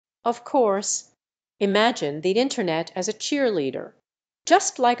Of course, imagine the Internet as a cheerleader.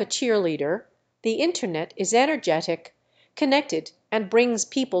 Just like a cheerleader, the Internet is energetic, connected, and brings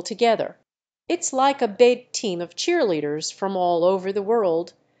people together. It's like a big team of cheerleaders from all over the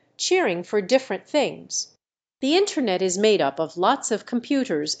world, cheering for different things. The Internet is made up of lots of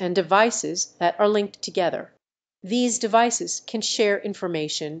computers and devices that are linked together. These devices can share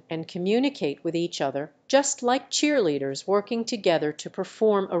information and communicate with each other just like cheerleaders working together to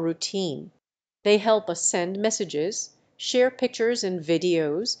perform a routine. They help us send messages, share pictures and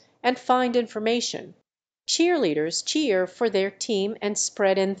videos, and find information. Cheerleaders cheer for their team and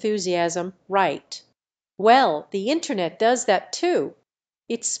spread enthusiasm, right? Well, the Internet does that too.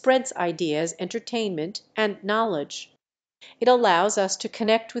 It spreads ideas, entertainment, and knowledge. It allows us to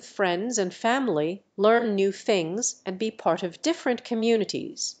connect with friends and family, learn new things, and be part of different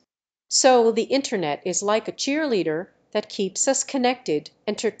communities. So the Internet is like a cheerleader that keeps us connected,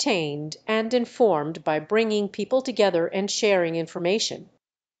 entertained, and informed by bringing people together and sharing information.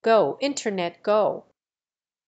 Go, Internet, go!